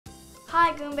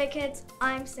Hi Goombay kids,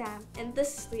 I'm Sam, and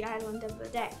this is the island of the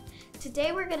day.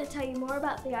 Today we're going to tell you more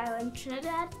about the island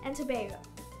Trinidad and Tobago.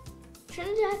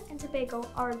 Trinidad and Tobago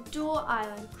are a dual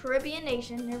island Caribbean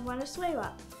nation near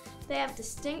Venezuela. They have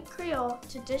distinct Creole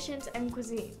traditions and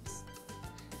cuisines.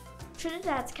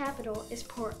 Trinidad's capital is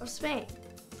Port of Spain.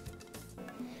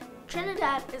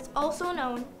 Trinidad is also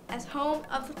known as home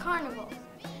of the Carnival.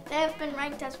 They have been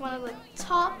ranked as one of the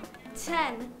top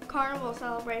 10 carnival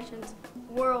celebrations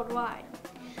worldwide.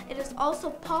 It is also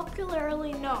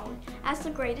popularly known as the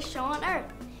greatest show on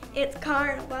earth. It's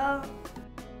Carnival.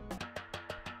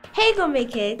 Hey Goombay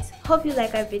kids, hope you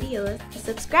like our videos.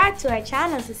 Subscribe to our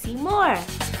channel to see more.